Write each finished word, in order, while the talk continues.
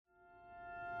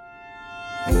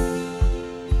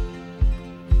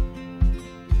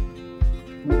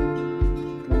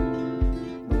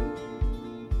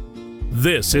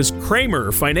This is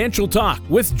Cramer Financial Talk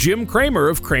with Jim Cramer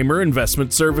of Cramer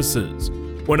Investment Services.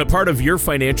 When a part of your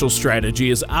financial strategy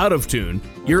is out of tune,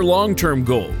 your long-term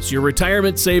goals, your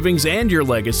retirement savings, and your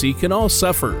legacy can all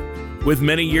suffer. With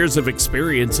many years of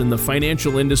experience in the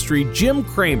financial industry, Jim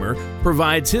Cramer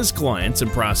provides his clients and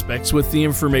prospects with the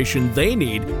information they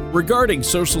need regarding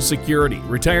Social Security,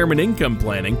 retirement income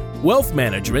planning, wealth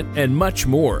management, and much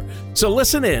more. So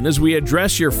listen in as we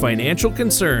address your financial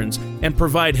concerns and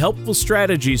provide helpful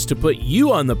strategies to put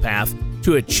you on the path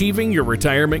to achieving your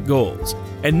retirement goals.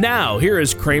 And now, here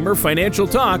is Cramer Financial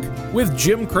Talk with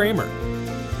Jim Cramer.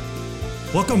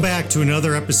 Welcome back to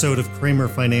another episode of Cramer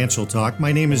Financial Talk.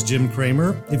 My name is Jim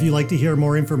Cramer. If you'd like to hear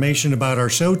more information about our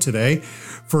show today,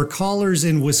 for callers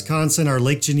in Wisconsin, our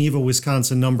Lake Geneva,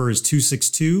 Wisconsin number is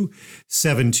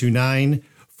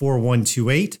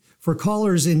 262-729-4128. For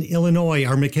callers in Illinois,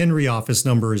 our McHenry office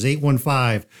number is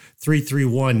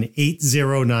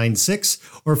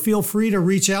 815-331-8096, or feel free to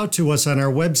reach out to us on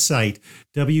our website,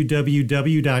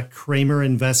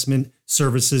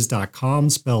 www.cramerinvestmentservices.com,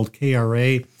 spelled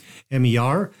KRAMER. And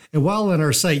while on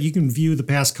our site, you can view the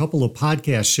past couple of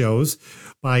podcast shows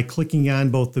by clicking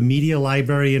on both the media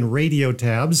library and radio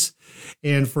tabs.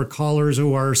 And for callers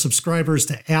who are subscribers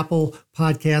to Apple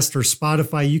Podcast or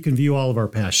Spotify, you can view all of our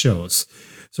past shows.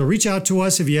 So reach out to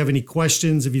us if you have any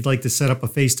questions, if you'd like to set up a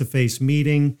face-to-face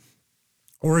meeting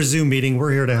or a Zoom meeting,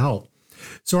 we're here to help.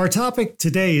 So our topic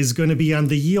today is going to be on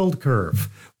the yield curve.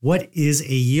 What is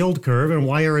a yield curve and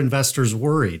why are investors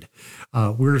worried?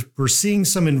 We're seeing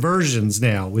some inversions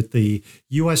now with the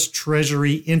U.S.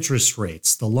 Treasury interest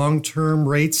rates. The long-term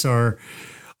rates are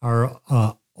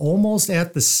almost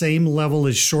at the same level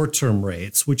as short-term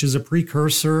rates, which is a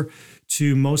precursor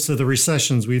to most of the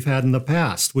recessions we've had in the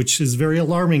past, which is very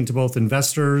alarming to both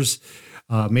investors,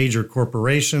 major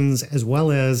corporations, as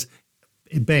well as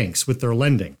banks with their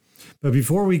lending. But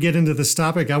before we get into this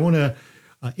topic, I want to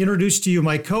introduce to you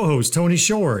my co-host, Tony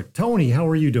Shore. Tony, how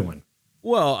are you doing?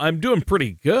 Well, I'm doing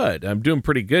pretty good.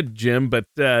 Jim. But,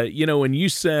 when you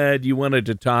said you wanted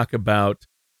to talk about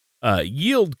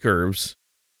yield curves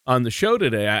on the show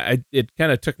today, it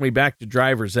kind of took me back to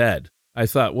driver's ed. I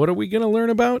thought, what are we going to learn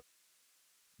about?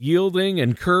 Yielding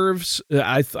and curves.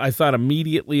 I thought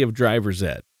immediately of driver's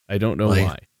ed. I don't know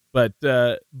why. But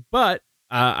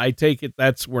I take it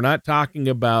we're not talking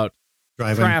about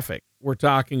driving. Traffic. We're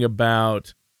talking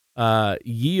about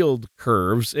yield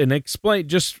curves. And explain,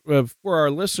 just for our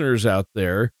listeners out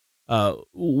there,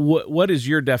 what is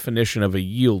your definition of a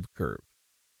yield curve?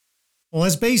 Well,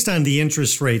 it's based on the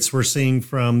interest rates we're seeing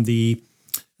from the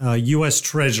U.S.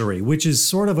 Treasury, which is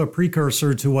sort of a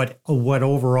precursor to what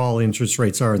overall interest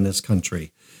rates are in this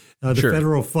country. Sure.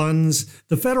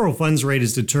 The federal funds rate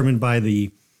is determined by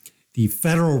the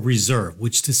Federal Reserve,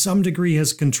 which to some degree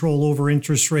has control over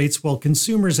interest rates, while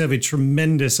consumers have a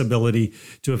tremendous ability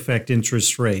to affect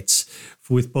interest rates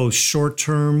with both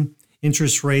short-term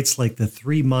interest rates like the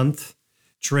 3-month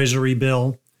Treasury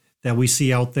bill that we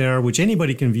see out there, which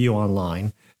anybody can view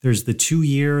online. There's the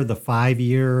 2-year, the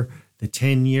 5-year, the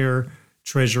 10-year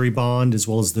Treasury bond, as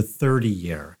well as the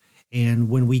 30-year. And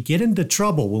when we get into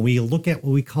trouble, when we look at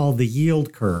what we call the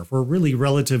yield curve, or really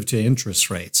relative to interest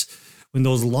rates, when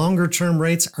those longer-term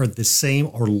rates are the same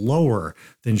or lower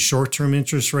than short-term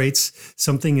interest rates,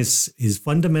 something is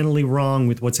fundamentally wrong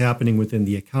with what's happening within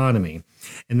the economy.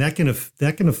 And that can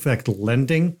affect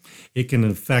lending. It can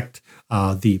affect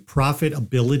the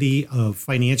profitability of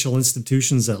financial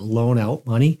institutions that loan out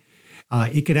money.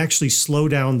 It could actually slow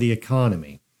down the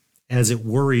economy as it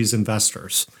worries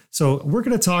investors. So we're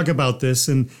going to talk about this,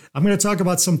 and I'm going to talk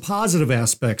about some positive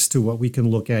aspects to what we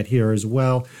can look at here as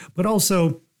well. But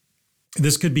also,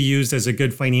 this could be used as a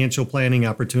good financial planning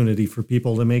opportunity for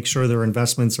people to make sure their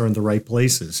investments are in the right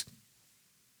places.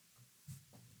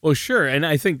 Well, sure. And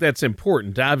I think that's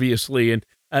important, obviously. And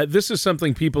this is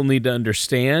something people need to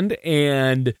understand,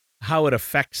 and how it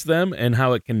affects them and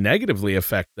how it can negatively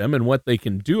affect them and what they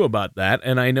can do about that.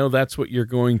 And I know that's what you're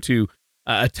going to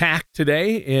attack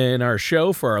today in our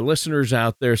show for our listeners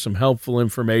out there, some helpful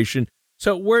information.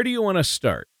 So where do you want to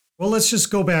start? Well, let's just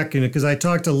go back because I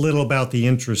talked a little about the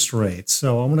interest rates.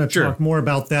 So I'm going to talk more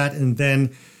about that, and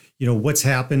then, what's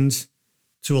happened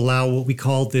to allow what we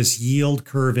call this yield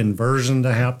curve inversion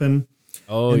to happen.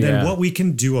 And then what we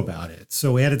can do about it.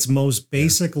 So at its most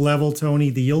basic level,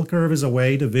 Tony, the yield curve is a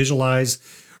way to visualize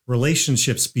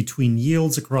relationships between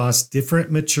yields across different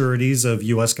maturities of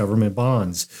U.S. government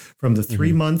bonds, from the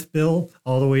 3-month bill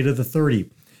all the way to the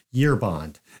 30-year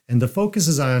bond. And the focus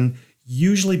is on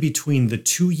usually between the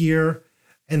 2-year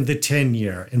and the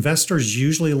 10-year. Investors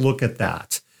usually look at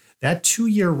that. That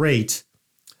 2-year rate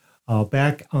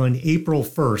back on April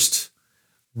 1st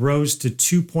rose to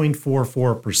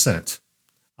 2.44%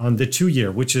 on the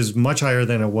 2-year, which is much higher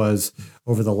than it was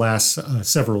over the last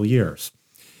several years.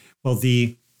 Well,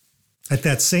 at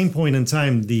that same point in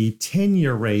time, the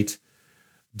 10-year rate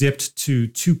dipped to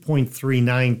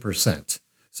 2.39%.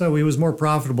 So it was more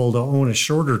profitable to own a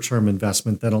shorter term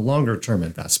investment than a longer term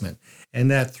investment. And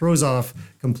that throws off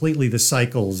completely the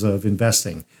cycles of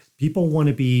investing. People want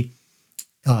to be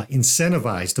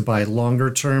incentivized to buy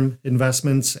longer term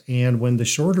investments. And when the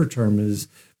shorter term is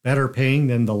better paying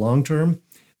than the long term,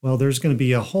 well, there's going to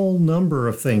be a whole number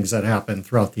of things that happen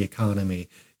throughout the economy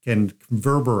can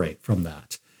reverberate from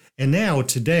that. And now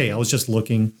today, I was just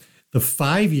looking, the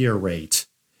 5-year rate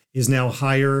is now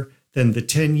higher than the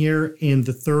 10-year and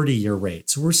the 30-year rate.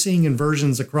 So we're seeing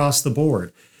inversions across the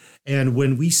board. And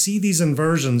when we see these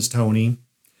inversions, Tony,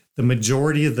 the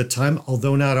majority of the time,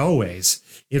 although not always,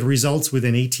 it results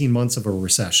within 18 months of a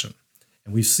recession.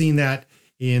 And we've seen that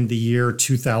in the year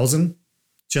 2000.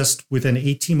 Just within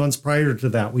 18 months prior to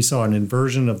that, we saw an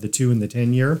inversion of the 2 and the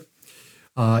 10-year.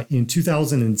 In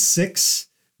 2006,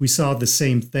 we saw the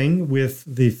same thing with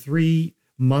the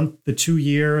 3-month, the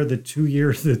 2-year, the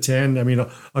 2-year, the 10. I mean,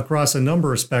 across a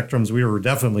number of spectrums, we were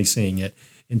definitely seeing it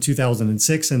in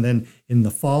 2006. And then in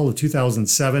the fall of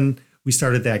 2007, we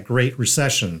started that Great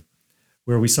Recession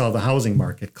where we saw the housing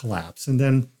market collapse. And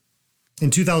then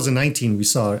in 2019, we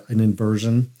saw an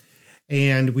inversion.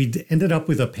 And we ended up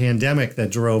with a pandemic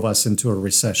that drove us into a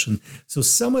recession. So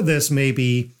some of this may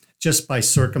be just by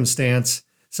circumstance.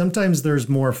 Sometimes there's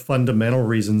more fundamental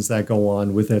reasons that go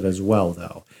on with it as well,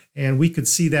 though. And we could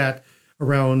see that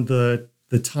around the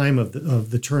time of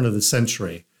the turn of the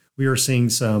century. We were seeing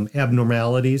some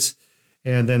abnormalities.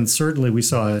 And then certainly we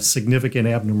saw a significant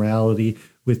abnormality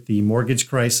with the mortgage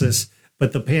crisis.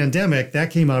 But the pandemic,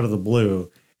 that came out of the blue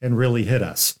and really hit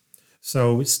us.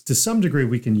 So to some degree,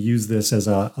 we can use this as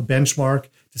a benchmark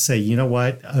to say, you know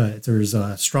what, there's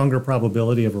a stronger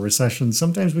probability of a recession.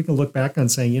 Sometimes we can look back on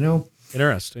saying,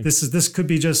 interesting. This could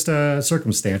be just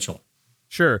circumstantial.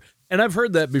 Sure. And I've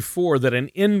heard that before, that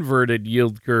an inverted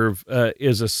yield curve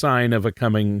is a sign of a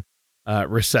coming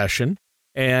recession.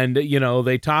 And,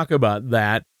 they talk about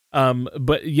that.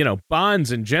 But,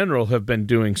 bonds in general have been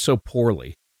doing so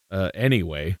poorly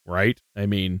anyway, right? I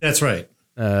mean, that's right.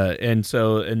 And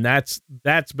that's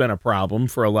been a problem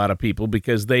for a lot of people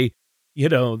because they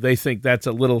think that's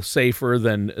a little safer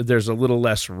than there's a little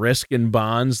less risk in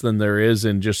bonds than there is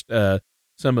in just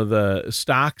some of the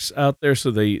stocks out there. So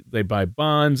they buy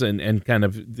bonds and kind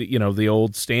of, the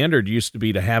old standard used to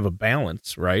be to have a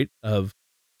balance, right, of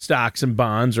stocks and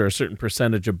bonds or a certain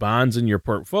percentage of bonds in your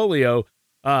portfolio.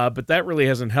 But that really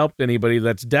hasn't helped anybody.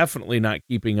 That's definitely not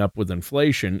keeping up with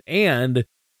inflation. And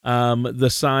the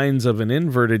signs of an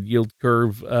inverted yield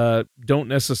curve don't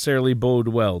necessarily bode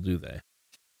well, do they?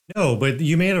 No, but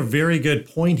you made a very good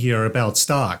point here about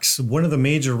stocks. One of the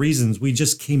major reasons we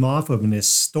just came off of an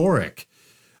historic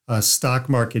stock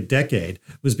market decade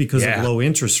was because of low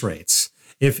interest rates.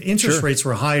 If interest rates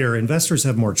were higher, investors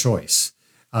have more choice.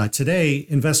 Today,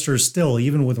 investors still,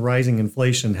 even with rising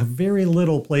inflation, have very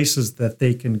little places that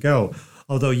they can go.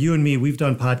 Although you and me, we've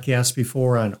done podcasts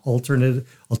before on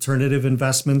alternative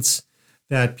investments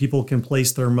that people can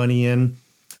place their money in,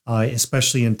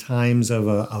 especially in times of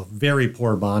a very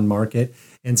poor bond market.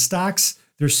 And stocks,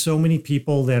 there's so many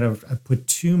people that have put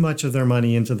too much of their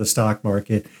money into the stock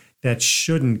market that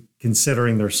shouldn't,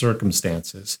 considering their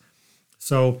circumstances.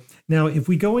 So now, if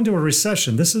we go into a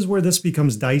recession, this is where this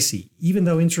becomes dicey, even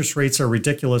though interest rates are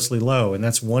ridiculously low. And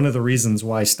that's one of the reasons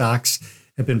why stocks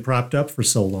have been propped up for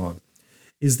so long,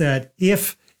 is that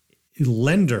if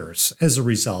lenders, as a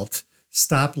result,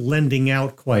 stop lending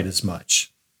out quite as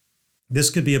much, this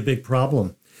could be a big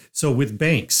problem. So with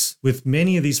banks, with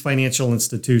many of these financial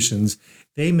institutions,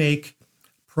 they make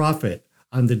profit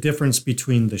on the difference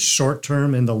between the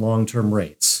short-term and the long-term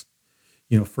rates.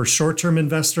 For short-term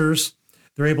investors,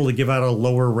 they're able to give out a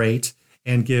lower rate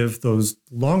and give those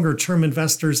longer-term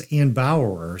investors and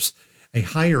borrowers a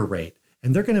higher rate.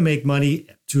 And they're going to make money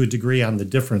to a degree on the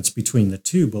difference between the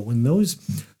two. But when those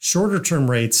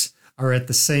shorter-term rates are at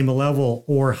the same level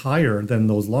or higher than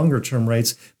those longer-term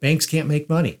rates, banks can't make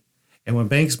money. And when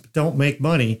banks don't make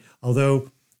money,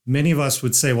 although many of us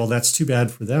would say, well, that's too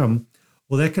bad for them,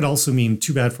 well, that could also mean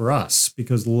too bad for us,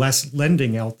 because less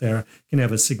lending out there can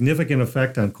have a significant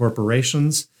effect on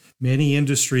corporations. Many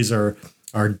industries are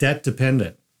debt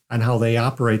dependent on how they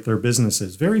operate their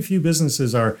businesses. Very few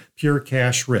businesses are pure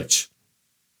cash rich.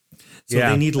 So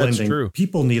they need lending. True.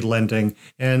 People need lending.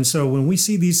 And so when we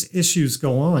see these issues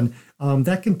go on,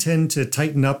 that can tend to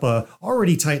tighten up a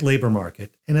already tight labor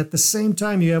market. And at the same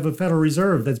time, you have a Federal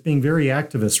Reserve that's being very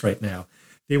activist right now.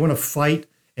 They want to fight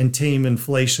and tame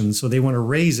inflation, so they want to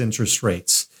raise interest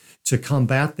rates to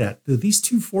combat that. These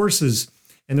two forces,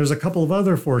 and there's a couple of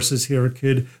other forces here,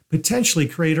 could potentially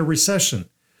create a recession.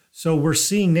 So we're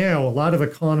seeing now a lot of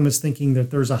economists thinking that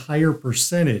there's a higher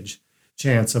percentage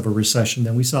chance of a recession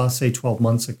than we saw, say, 12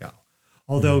 months ago.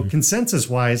 Although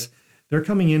consensus-wise, they're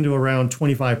coming into around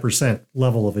 25%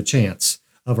 level of a chance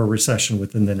of a recession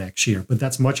within the next year. But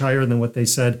that's much higher than what they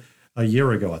said a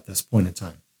year ago at this point in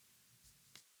time.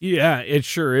 Yeah, it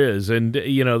sure is. And,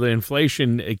 the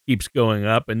inflation, it keeps going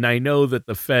up. And I know that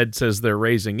the Fed says they're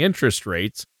raising interest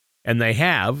rates, and they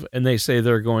have, and they say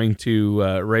they're going to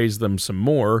raise them some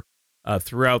more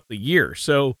throughout the year.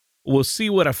 So we'll see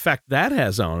what effect that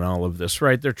has on all of this,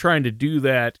 right? They're trying to do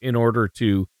that in order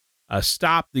to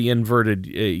stop the inverted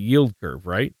yield curve,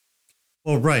 right?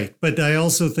 Well, right. But I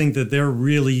also think that they're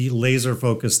really laser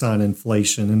focused on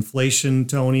inflation. Inflation,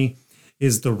 Tony,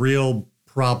 is the real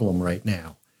problem right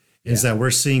now. Is that we're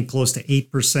seeing close to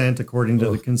 8% according to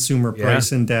the Consumer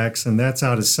Price Index, and that's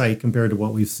out of sight compared to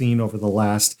what we've seen over the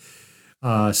last,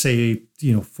 40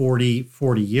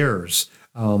 years.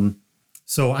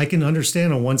 So I can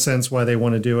understand in one sense why they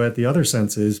want to do it. The other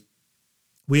sense is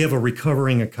we have a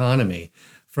recovering economy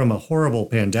from a horrible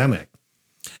pandemic,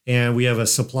 and we have a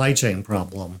supply chain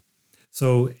problem.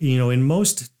 So, in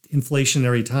most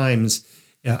inflationary times,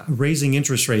 raising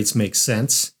interest rates makes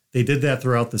sense. They did that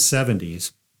throughout the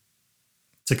 70s.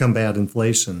 To combat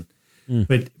inflation.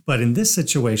 But in this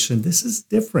situation, this is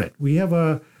different. We have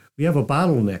a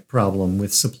bottleneck problem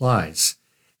with supplies.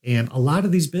 And a lot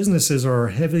of these businesses are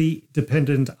heavily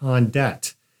dependent on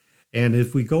debt. And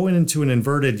if we go into an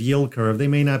inverted yield curve, they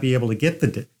may not be able to get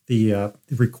the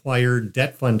required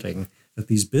debt funding that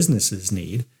these businesses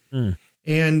need.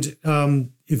 And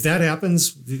if that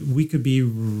happens, we could be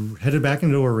headed back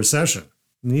into a recession.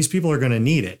 And these people are going to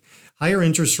need it. Higher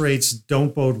interest rates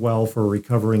don't bode well for a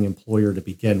recovering employer to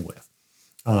begin with,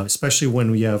 especially when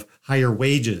we have higher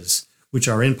wages, which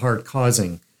are in part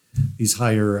causing these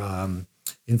higher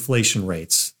inflation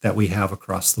rates that we have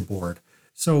across the board.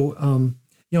 So,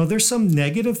 there's some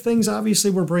negative things,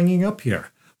 obviously, we're bringing up here,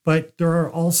 but there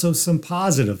are also some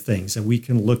positive things that we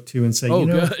can look to and say,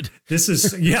 good. This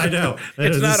is, I know.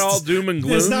 It's not all doom and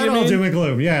gloom. It's not all doom and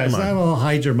gloom. Yeah, it's not all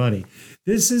hide your money.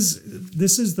 This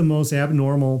is the most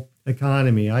abnormal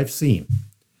economy I've seen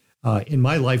in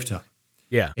my lifetime.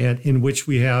 Yeah. And in which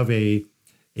we have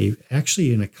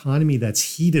actually an economy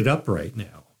that's heated up right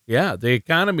now. Yeah, the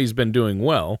economy's been doing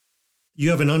well.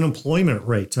 You have an unemployment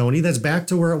rate, Tony, that's back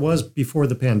to where it was before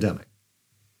the pandemic.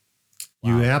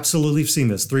 Wow. You absolutely have seen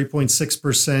this,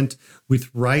 3.6%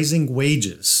 with rising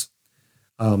wages.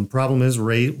 Problem is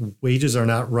wages are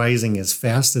not rising as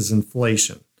fast as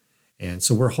inflation. And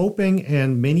so we're hoping,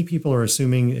 and many people are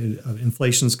assuming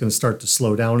inflation is going to start to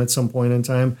slow down at some point in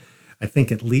time. I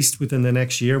think at least within the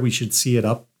next year, we should see it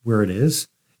up where it is,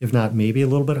 if not maybe a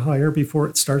little bit higher before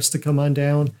it starts to come on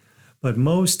down. But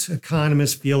most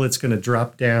economists feel it's going to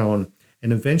drop down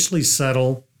and eventually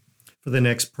settle for the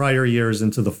next prior years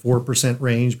into the 4%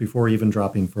 range before even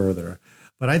dropping further.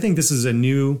 But I think this is a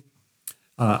new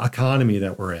economy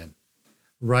that we're in.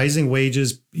 Rising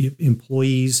wages,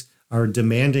 employees are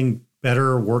demanding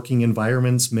better working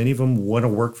environments. Many of them want to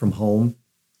work from home.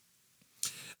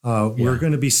 We're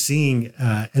going to be seeing,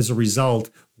 as a result,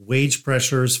 wage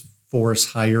pressures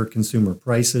force higher consumer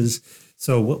prices.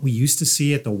 So what we used to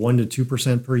see at the 1% to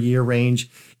 2% per year range,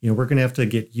 we're going to have to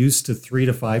get used to 3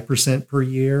 to 5% per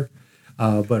year.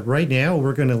 But right now,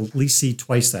 we're going to at least see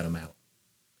twice that amount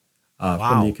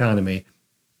from the economy.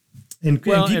 And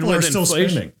people are still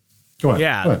spending. Go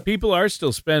ahead. People are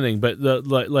still spending, but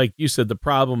like you said, the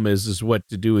problem is what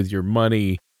to do with your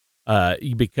money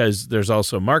because there's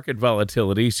also market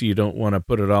volatility, so you don't want to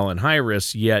put it all in high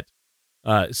risk. Yet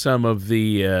some of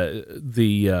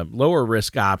the lower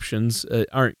risk options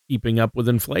aren't keeping up with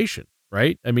inflation,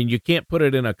 right? I mean, you can't put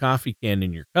it in a coffee can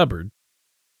in your cupboard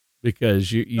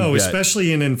because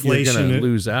especially in inflation, you're going to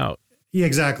lose out. Yeah,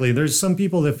 exactly. There's some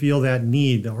people that feel that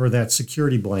need or that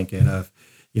security blanket of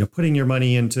putting your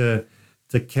money into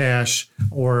cash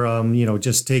or,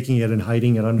 just taking it and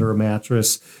hiding it under a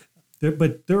mattress.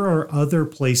 But there are other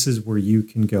places where you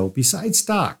can go besides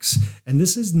stocks. And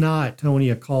this is not, Tony,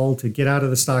 a call to get out of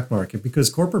the stock market because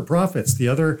corporate profits, the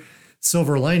other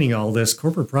silver lining all this,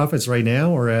 corporate profits right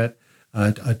now are at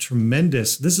a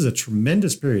tremendous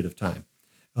period of time.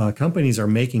 Companies are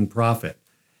making profit.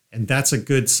 And that's a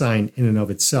good sign in and of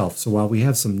itself. So while we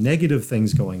have some negative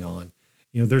things going on,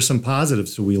 there's some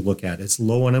positives that we look at. It's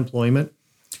low unemployment.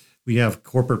 We have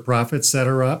corporate profits that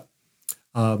are up.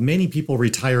 Many people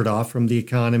retired off from the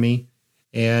economy,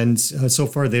 and so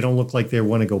far they don't look like they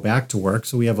want to go back to work.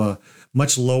 So we have a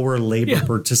much lower labor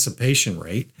participation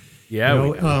rate.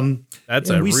 Yeah, that's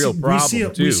a real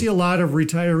problem too. We see a lot of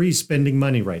retirees spending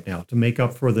money right now to make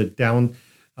up for the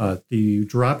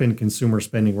drop in consumer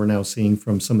spending we're now seeing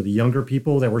from some of the younger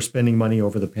people that were spending money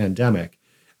over the pandemic.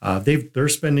 Their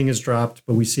spending has dropped,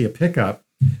 but we see a pickup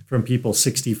from people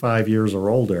 65 years or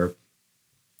older.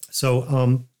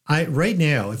 So right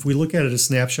now, if we look at it a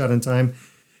snapshot in time,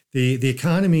 the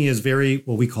economy is very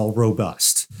what we call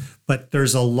robust, but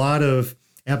there's a lot of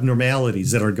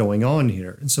abnormalities that are going on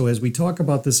here. And so as we talk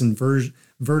about this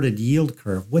inverted yield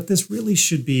curve, what this really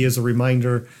should be as a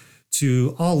reminder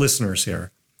to all listeners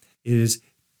here is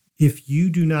if you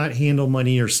do not handle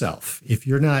money yourself, if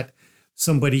you're not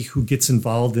somebody who gets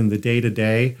involved in the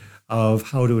day-to-day of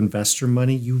how to invest your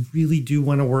money, you really do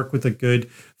want to work with a good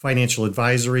financial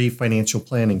advisory, financial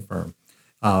planning firm,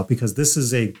 because this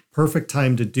is a perfect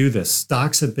time to do this.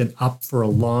 Stocks have been up for a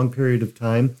long period of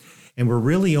time, and we're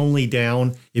really only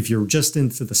down, if you're just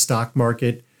into the stock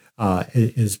market,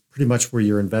 is pretty much where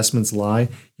your investments lie.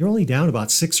 You're only down about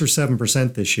 6 or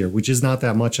 7% this year, which is not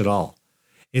that much at all.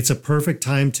 It's a perfect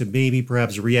time to maybe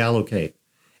perhaps reallocate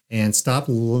and stop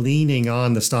leaning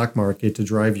on the stock market to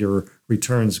drive your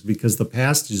returns, because the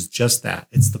past is just that.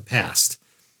 It's the past.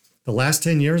 The last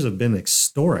 10 years have been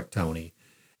historic, Tony,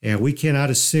 and we cannot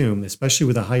assume, especially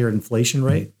with a higher inflation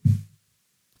rate,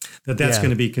 that's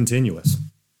going to be continuous.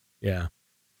 Yeah,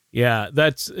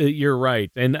 that's you're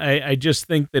right. And I just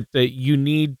think that you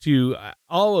need to,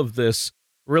 all of this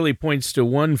really points to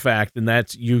one fact, and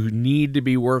that's you need to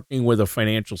be working with a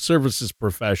financial services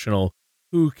professional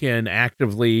who can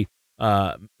actively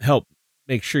help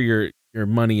make sure your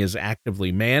money is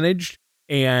actively managed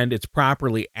and it's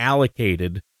properly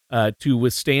allocated to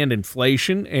withstand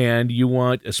inflation. And you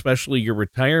want, especially your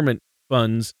retirement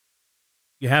funds,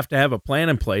 you have to have a plan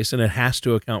in place, and it has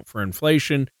to account for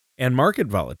inflation and market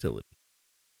volatility.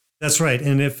 That's right.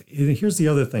 And here's the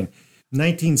other thing.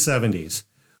 1970s,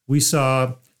 we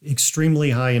saw extremely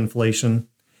high inflation,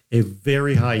 a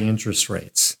very high interest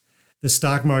rates. The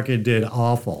stock market did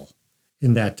awful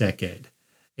in that decade.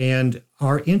 And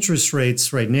our interest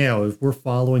rates right now, if we're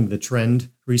following the trend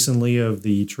recently of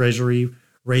the Treasury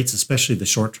rates, especially the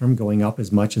short term, going up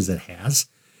as much as it has,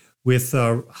 with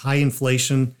high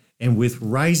inflation and with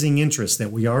rising interest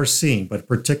that we are seeing, but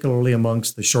particularly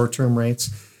amongst the short-term rates,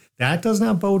 that does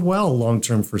not bode well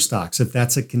long-term for stocks if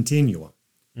that's a continuum.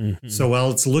 Mm-hmm. So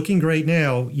while it's looking great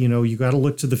now, you got to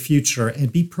look to the future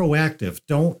and be proactive.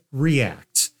 Don't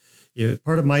react.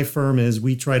 Part of my firm is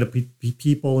we try to be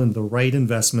people in the right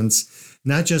investments,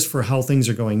 not just for how things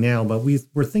are going now, but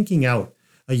we're thinking out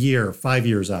a year, 5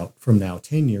 years out from now,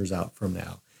 10 years out from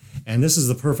now. And this is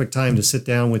the perfect time to sit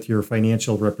down with your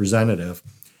financial representative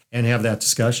and have that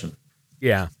discussion.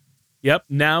 Yeah. Yep.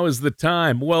 Now is the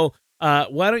time. Well,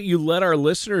 why don't you let our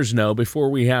listeners know before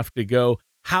we have to go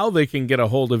how they can get a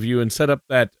hold of you and set up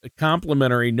that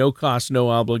complimentary, no cost, no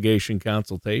obligation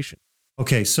consultation?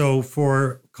 Okay. So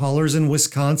for callers in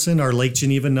Wisconsin, our Lake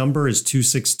Geneva number is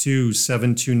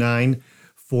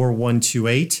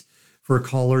 262-729-4128. For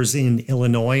callers in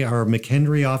Illinois, our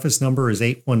McHenry office number is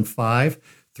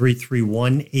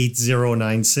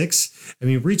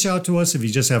 815-331-8096. Reach out to us if you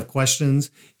just have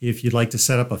questions. If you'd like to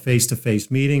set up a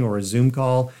face-to-face meeting or a Zoom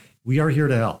call, we are here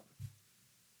to help.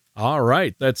 All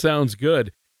right. That sounds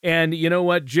good. And you know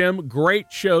what, Jim?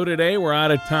 Great show today. We're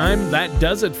out of time. That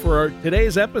does it for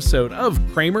today's episode of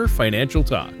Kramer Financial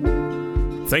Talk.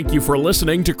 Thank you for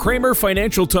listening to Kramer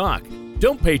Financial Talk.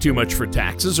 Don't pay too much for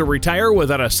taxes or retire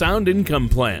without a sound income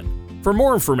plan. For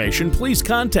more information, please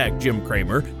contact Jim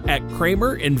Kramer at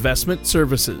Kramer Investment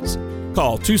Services.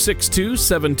 Call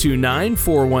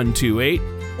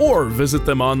 262-729-4128 or visit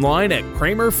them online at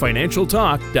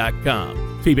kramerfinancialtalk.com.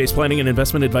 Fee-based planning and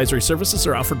investment advisory services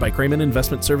are offered by Kramer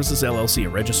Investment Services, LLC, a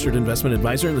registered investment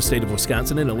advisor in the state of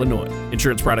Wisconsin and Illinois.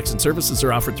 Insurance products and services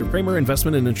are offered through Kramer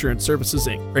Investment and Insurance Services,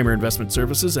 Inc. Kramer Investment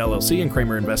Services, LLC, and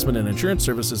Kramer Investment and Insurance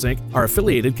Services, Inc. are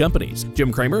affiliated companies.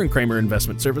 Jim Kramer and Kramer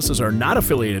Investment Services are not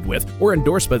affiliated with or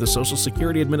endorsed by the Social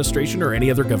Security Administration or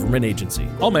any other government agency.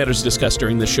 All matters discussed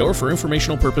during this show are for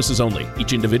informational purposes only.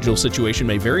 Each individual situation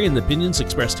may vary, and the opinions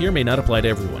expressed here may not apply to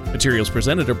everyone. Materials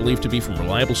presented are believed to be from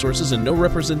reliable sources, and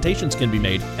no representations can be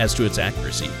made as to its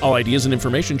accuracy. All ideas and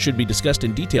information should be discussed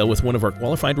in detail with one of our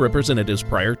qualified representatives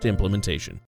prior to implementation.